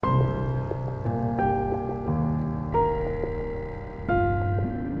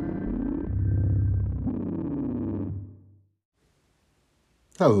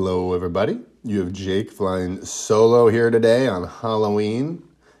Hello, everybody. You have Jake flying solo here today on Halloween,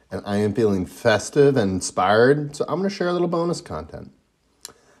 and I am feeling festive and inspired, so I'm going to share a little bonus content.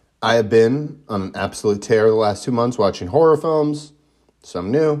 I have been on an absolute tear the last 2 months watching horror films, some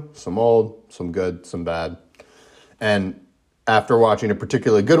new, some old, some good, some bad. And after watching a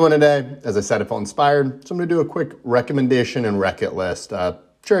particularly good one today, as I said, I felt inspired, so I'm going to do a quick recommendation and Wreck-It list,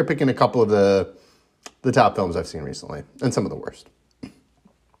 cherry picking a couple of the top films I've seen recently, and some of the worst.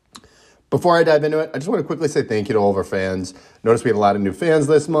 Before I dive into it, I just want to quickly say thank you to all of our fans. Notice we had a lot of new fans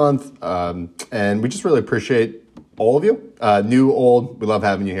this month, and we just really appreciate all of you. New, old, we love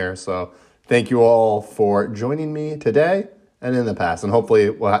having you here. So thank you all for joining me today and in the past, and hopefully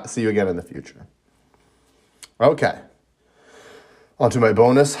we'll see you again in the future. Okay, on to my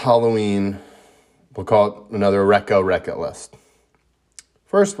bonus Halloween, we'll call it another Reco Wreck-It list.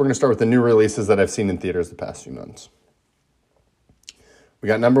 First, we're going to start with the new releases that I've seen in theaters the past few months. We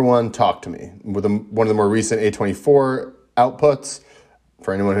got number one, Talk to Me, with one of the more recent A24 outputs.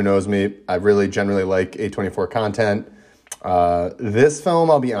 For anyone who knows me, I really generally like A24 content. This film,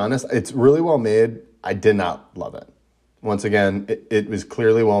 I'll be honest, it's really well made. I did not love it. Once again, it was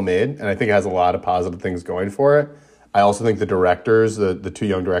clearly well made, and I think it has a lot of positive things going for it. I also think the directors, the two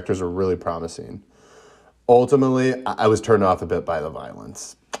young directors, are really promising. Ultimately, I was turned off a bit by the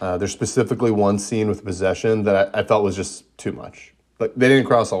violence. There's specifically one scene with possession that I felt was just too much. Like, they didn't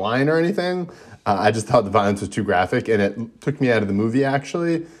cross a line or anything. I just thought the violence was too graphic, and it took me out of the movie,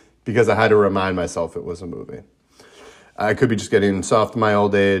 actually, because I had to remind myself it was a movie. I could be just getting soft in my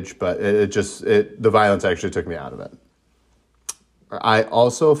old age, but the violence actually took me out of it. I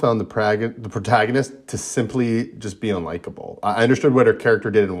also found the protagonist to simply just be unlikable. I understood what her character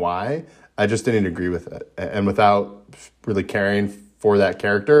did and why. I just didn't agree with it. And without really caring for that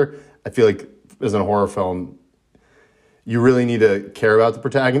character, I feel like as in a horror film, you really need to care about the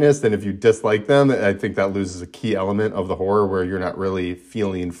protagonist, and if you dislike them, I think that loses a key element of the horror where you're not really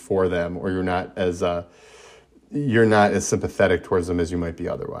feeling for them, or you're not as sympathetic towards them as you might be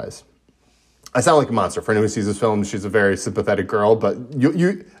otherwise. I sound like a monster. For anyone who sees this film, she's a very sympathetic girl, but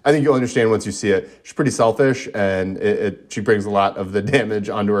I think you'll understand once you see it. She's pretty selfish, and she brings a lot of the damage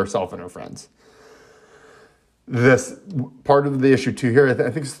onto herself and her friends. This part of the issue too here,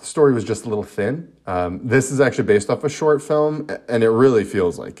 I think the story was just a little thin. This is actually based off a short film, and it really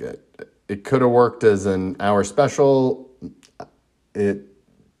feels like it. It could have worked as an hour special.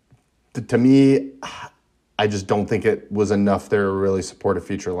 To me, I just don't think it was enough there to really support a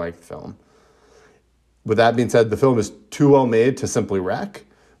feature-length film. With that being said, the film is too well made to simply wreck,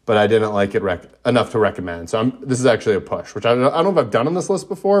 but I didn't like it enough to recommend. So this is actually a push, which I don't know if I've done on this list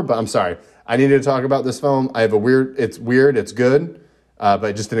before, but I'm sorry. I needed to talk about this film. It's weird, it's good, but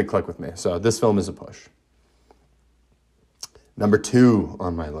it just didn't click with me. So this film is a push. Number 2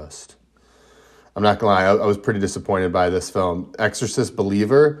 on my list. I'm not gonna lie, I was pretty disappointed by this film. Exorcist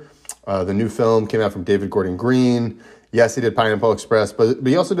Believer, the new film came out from David Gordon Green. Yes, he did Pineapple Express, but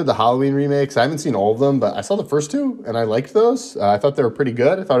he also did the Halloween remakes. I haven't seen all of them, but I saw the first 2, and I liked those. I thought they were pretty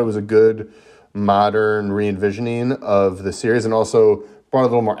good. I thought it was a good modern re-envisioning of the series, and also brought a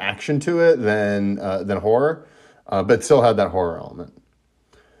little more action to it than horror, but still had that horror element.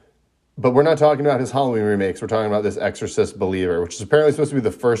 But we're not talking about his Halloween remakes. We're talking about this Exorcist Believer, which is apparently supposed to be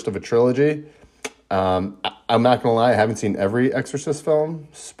the first of a trilogy. I'm not going to lie, I haven't seen every Exorcist film.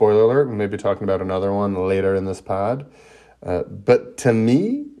 Spoiler alert, we may be talking about another one later in this pod. But to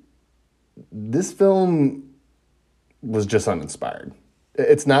me, this film was just uninspired.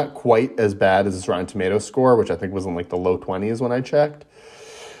 It's not quite as bad as its Rotten Tomatoes score, which I think was in like the low 20s when I checked.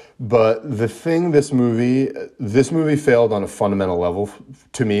 But the thing, this movie failed on a fundamental level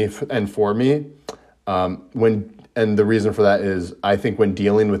to me and for me. And the reason for that is I think when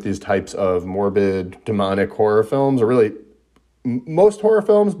dealing with these types of morbid, demonic horror films, or really most horror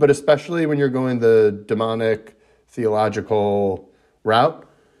films, but especially when you're going the demonic, theological route,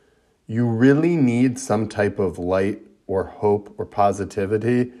 you really need some type of light or hope or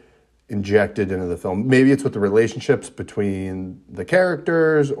positivity injected into the film. Maybe it's with the relationships between the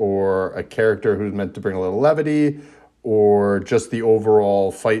characters, or a character who's meant to bring a little levity, or just the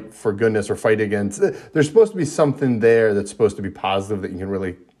overall fight for goodness or fight against. There's supposed to be something there that's supposed to be positive that you can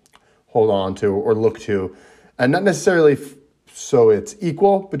really hold on to or look to. And not necessarily so it's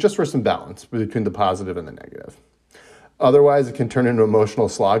equal, but just for some balance between the positive and the negative. Otherwise, it can turn into emotional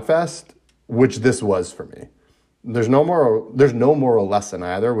slogfest, which this was for me. There's no moral lesson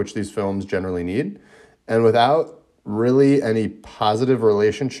either, which these films generally need. And without really any positive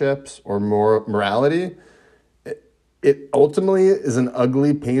relationships or more morality, it ultimately is an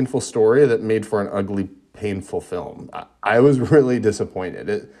ugly, painful story that made for an ugly, painful film. I was really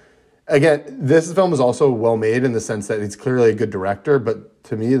disappointed. Again, this film is also well made in the sense that he's clearly a good director, but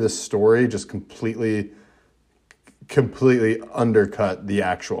to me, the story just completely undercut the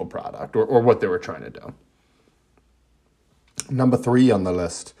actual product or what they were trying to do. Number 3 on the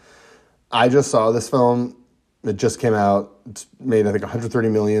list. I just saw this film. It just came out. It's made, I think,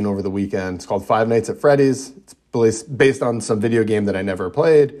 $130 million over the weekend. It's called Five Nights at Freddy's. It's based on some video game that I never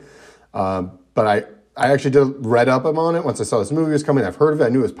played. But I actually read up on it once I saw this movie was coming. I've heard of it. I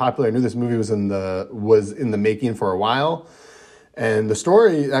knew it was popular. I knew this movie was in the making for a while. And the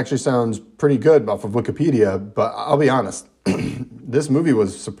story actually sounds pretty good off of Wikipedia. But I'll be honest, this movie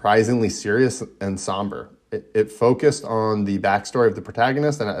was surprisingly serious and somber. It focused on the backstory of the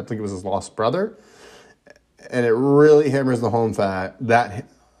protagonist, and I think it was his lost brother. And it really hammers the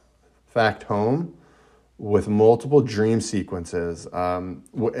fact home with multiple dream sequences. And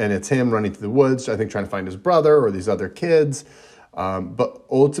it's him running through the woods, I think trying to find his brother or these other kids. But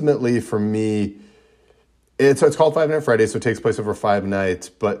ultimately for me, it's called Five Nights at Freddy's, so it takes place over 5 nights.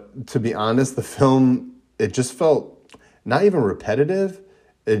 But to be honest, the film, it just felt not even repetitive.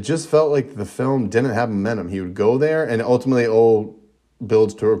 It just felt like the film didn't have momentum. He would go there and ultimately it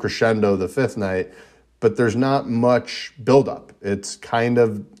builds to a crescendo the 5th night. But there's not much buildup. It's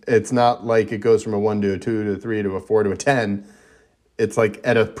not like it goes from a 1 to a 2 to a 3 to a 4 to a 10. It's like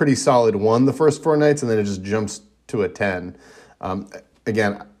at a pretty solid 1 the first 4 nights, and then it just jumps to a 10.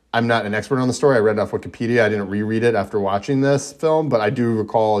 Again, I'm not an expert on the story. I read it off Wikipedia. I didn't reread it after watching this film, but I do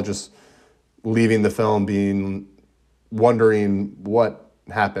recall just leaving the film wondering what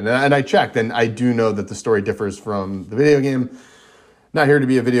happened. And I checked, and I do know that the story differs from the video game. Not here to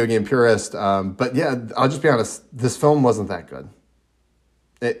be a video game purist, but yeah, I'll just be honest. This film wasn't that good.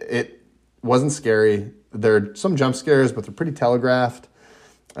 It wasn't scary. There are some jump scares, but they're pretty telegraphed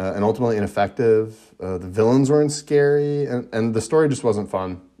and ultimately ineffective. The villains weren't scary, and the story just wasn't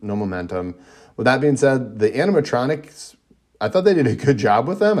fun. No momentum. With that being said, the animatronics, I thought they did a good job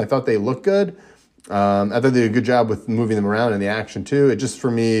with them. I thought they looked good. I thought they did a good job with moving them around and the action too. It just, for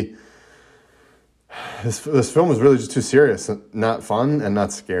me, this film was really just too serious, not fun and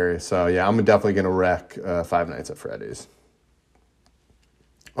not scary. So yeah, I'm definitely going to wreck Five Nights at Freddy's.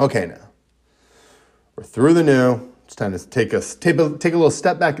 Okay, now we're through the new. It's time to take a little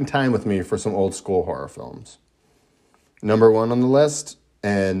step back in time with me for some old school horror films. Number 1 on the list,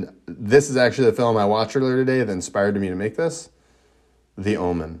 and this is actually the film I watched earlier today that inspired me to make this, The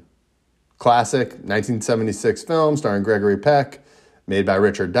Omen. Classic 1976 film starring Gregory Peck, made by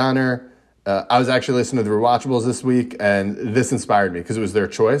Richard Donner. I was actually listening to the Rewatchables this week, and this inspired me because it was their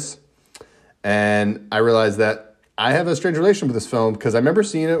choice. And I realized that I have a strange relation with this film because I remember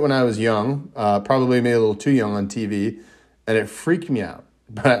seeing it when I was young, probably maybe a little too young on TV, and it freaked me out.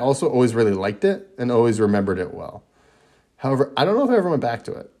 But I also always really liked it and always remembered it well. However, I don't know if I ever went back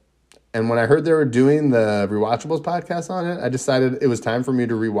to it. And when I heard they were doing the Rewatchables podcast on it, I decided it was time for me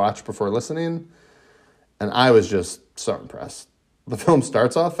to rewatch before listening. And I was just so impressed. The film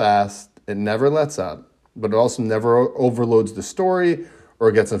starts off fast. It never lets up, but it also never overloads the story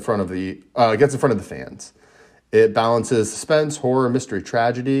or gets in front of the fans. It balances suspense, horror, mystery,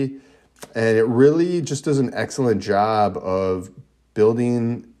 tragedy, and it really just does an excellent job of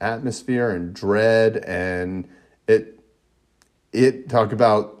building atmosphere and dread. And it talk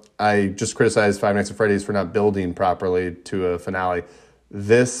about, I just criticized Five Nights at Freddy's for not building properly to a finale.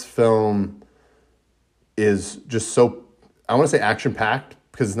 This film is just so, I want to say action-packed,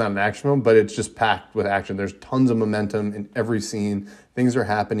 because it's not an action film, but it's just packed with action. There's tons of momentum in every scene. Things are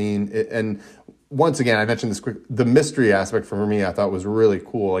happening. And once again, I mentioned this quick, the mystery aspect for me I thought was really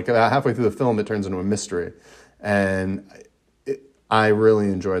cool. Like about halfway through the film, it turns into a mystery. And I really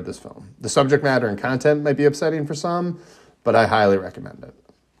enjoyed this film. The subject matter and content might be upsetting for some, but I highly recommend it.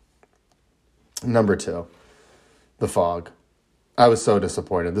 Number 2, The Fog. I was so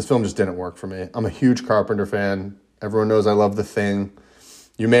disappointed. This film just didn't work for me. I'm a huge Carpenter fan. Everyone knows I love The Thing.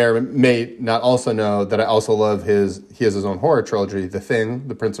 You may or may not also know that I also love he has his own horror trilogy, The Thing,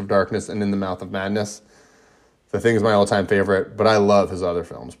 The Prince of Darkness, and In the Mouth of Madness. The Thing is my all-time favorite, but I love his other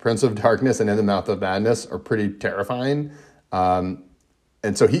films. Prince of Darkness and In the Mouth of Madness are pretty terrifying. And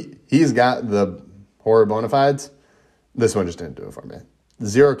so he's got the horror bona fides. This one just didn't do it for me.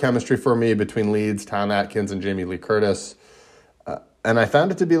 Zero chemistry for me between leads, Tom Atkins and Jamie Lee Curtis. And I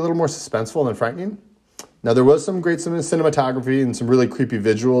found it to be a little more suspenseful than frightening. Now, there was some great cinematography and some really creepy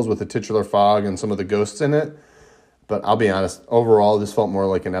visuals with the titular fog and some of the ghosts in it. But I'll be honest, overall, this felt more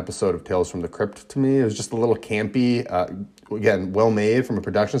like an episode of Tales from the Crypt to me. It was just a little campy, again, well-made from a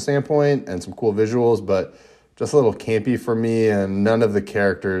production standpoint and some cool visuals, but just a little campy for me, and none of the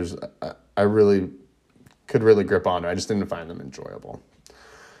characters I really could really grip onto. I just didn't find them enjoyable.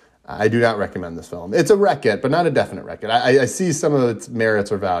 I do not recommend this film. It's a wreck it, but not a definite wreck it. I see some of its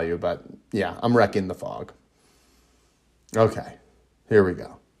merits or value, but yeah, I'm wrecking The Fog. Okay, here we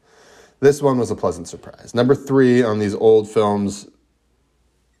go. This one was a pleasant surprise. Number 3 on these old films,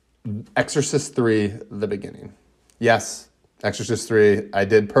 Exorcist III, The Beginning. Yes, Exorcist III. I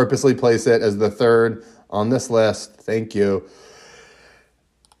did purposely place it as the 3rd on this list. Thank you.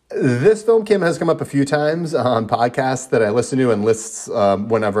 This film has come up a few times on podcasts that I listen to and lists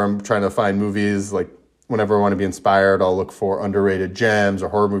whenever I'm trying to find movies. Like whenever I want to be inspired, I'll look for underrated gems or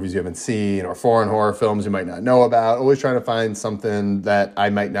horror movies you haven't seen or foreign horror films you might not know about. Always trying to find something that I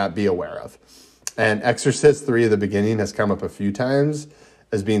might not be aware of. And Exorcist III, The Beginning has come up a few times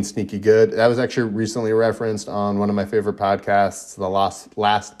as being sneaky good. That was actually recently referenced on one of my favorite podcasts, the last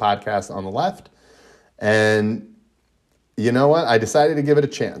podcast on the left. And you know what? I decided to give it a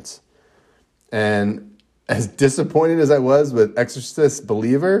chance. And as disappointed as I was with Exorcist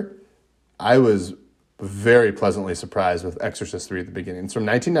Believer, I was very pleasantly surprised with Exorcist III, The Beginning. It's from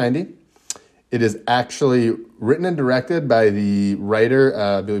 1990. It is actually written and directed by the writer,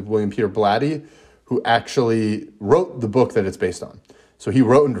 I believe William Peter Blatty, who actually wrote the book that it's based on. So he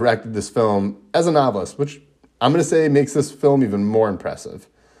wrote and directed this film as a novelist, which I'm going to say makes this film even more impressive.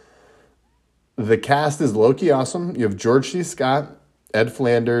 The cast is low-key awesome. You have George C. Scott, Ed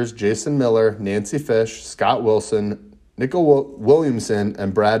Flanders, Jason Miller, Nancy Fish, Scott Wilson, Nicole Williamson,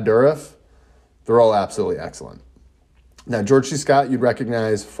 and Brad Dourif. They're all absolutely excellent. Now, George C. Scott you'd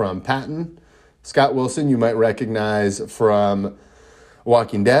recognize from Patton. Scott Wilson you might recognize from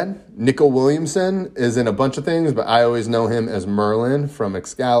Walking Dead. Nicole Williamson is in a bunch of things, but I always know him as Merlin from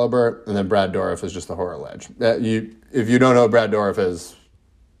Excalibur. And then Brad Dourif is just the horror ledge. If you don't know who Brad Dourif is,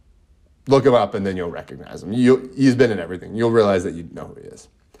 look him up and then you'll recognize him. He's been in everything. You'll realize that you know who he is.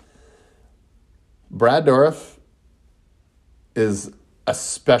 Brad Dourif is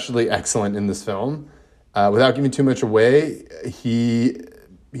especially excellent in this film. Without giving too much away,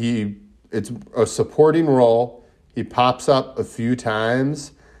 it's a supporting role. He pops up a few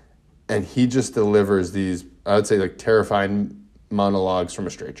times and he just delivers these, I would say, like terrifying monologues from a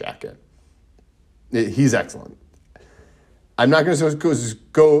straitjacket. He's excellent. I'm not going to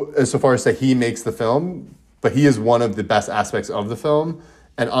go as far as say he makes the film, but he is one of the best aspects of the film.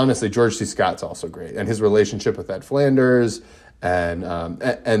 And honestly, George C. Scott's also great. And his relationship with Ed Flanders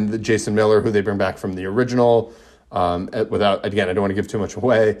and Jason Miller, who they bring back from the original, without, again, I don't want to give too much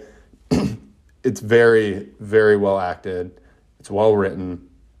away. It's very, very well acted. It's well written.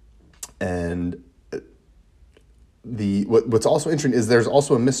 And what's also interesting is there's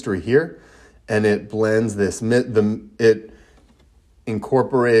also a mystery here. And it blends this, it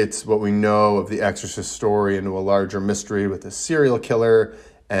incorporates what we know of the Exorcist story into a larger mystery with a serial killer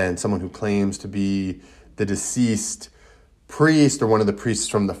and someone who claims to be the deceased priest or one of the priests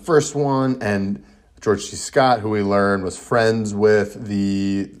from the first one. And George C. Scott, who we learn was friends with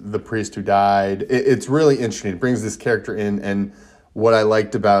the priest who died. It's really interesting. It brings this character in. And what I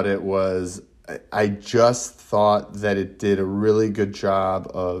liked about it was I just thought that it did a really good job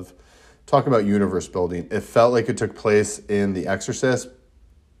of talk about universe building. It felt like it took place in The Exorcist,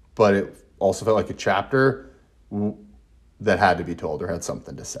 but it also felt like a chapter that had to be told or had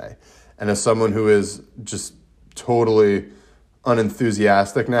something to say. And as someone who is just totally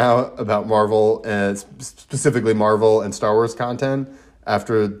unenthusiastic now about Marvel, and specifically Marvel and Star Wars content,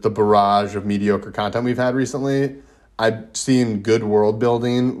 after the barrage of mediocre content we've had recently, I've seen good world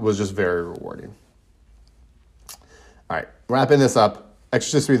building was just very rewarding. All right, wrapping this up.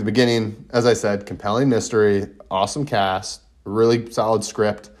 Exorcist III, The Beginning, as I said, compelling mystery, awesome cast, really solid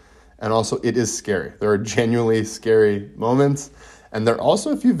script, and also it is scary. There are genuinely scary moments, and there are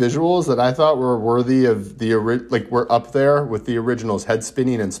also a few visuals that I thought were worthy of we're up there with the originals, head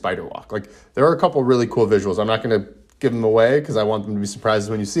spinning and spider walk. Like, there are a couple really cool visuals. I'm not going to give them away because I want them to be surprises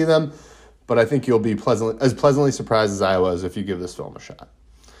when you see them, but I think you'll be pleasantly surprised as I was if you give this film a shot.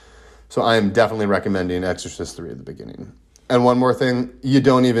 So I am definitely recommending Exorcist III, The Beginning. And one more thing, you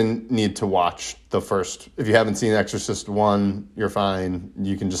don't even need to watch the first. If you haven't seen Exorcist 1, you're fine.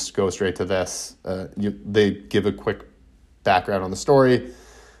 You can just go straight to this. They give a quick background on the story.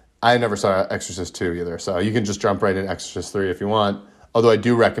 I never saw Exorcist 2 either, so you can just jump right in Exorcist 3 if you want. Although I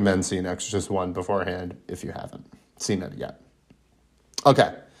do recommend seeing Exorcist 1 beforehand if you haven't seen it yet.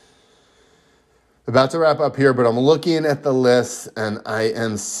 Okay. About to wrap up here, but I'm looking at the list and I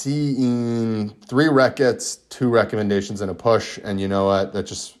am seeing 3 Recits, 2 recommendations, and a push. And you know what?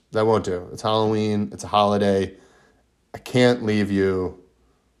 That won't do. It's Halloween. It's a holiday. I can't leave you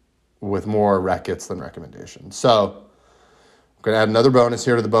with more Recits than recommendations. So I'm going to add another bonus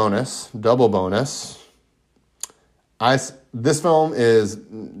here to the bonus, double bonus. This film is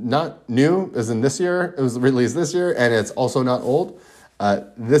not new, as in this year. It was released this year, and it's also not old.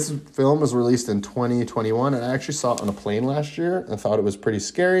 This film was released in 2021, and I actually saw it on a plane last year and thought it was pretty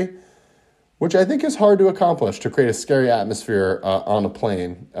scary, which I think is hard to accomplish, to create a scary atmosphere on a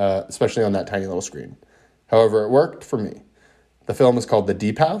plane, especially on that tiny little screen. However, it worked for me. The film is called The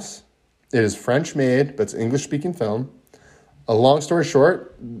Deep House. It is French-made, but it's an English-speaking film. A long story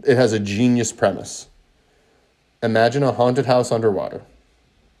short, it has a genius premise. Imagine a haunted house underwater.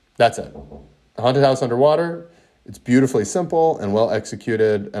 That's it. A haunted house underwater. It's beautifully simple and well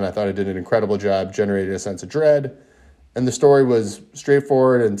executed, and I thought it did an incredible job generating a sense of dread. And the story was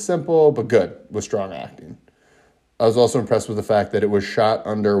straightforward and simple, but good, with strong acting. I was also impressed with the fact that it was shot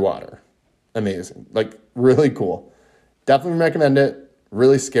underwater. Amazing. Like, really cool. Definitely recommend it.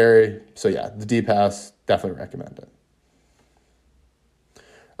 Really scary. So yeah, The Deep House, definitely recommend it.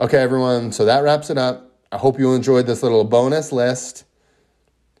 Okay, everyone, so that wraps it up. I hope you enjoyed this little bonus list.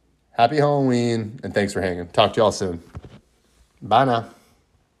 Happy Halloween, and thanks for hanging. Talk to y'all soon. Bye now.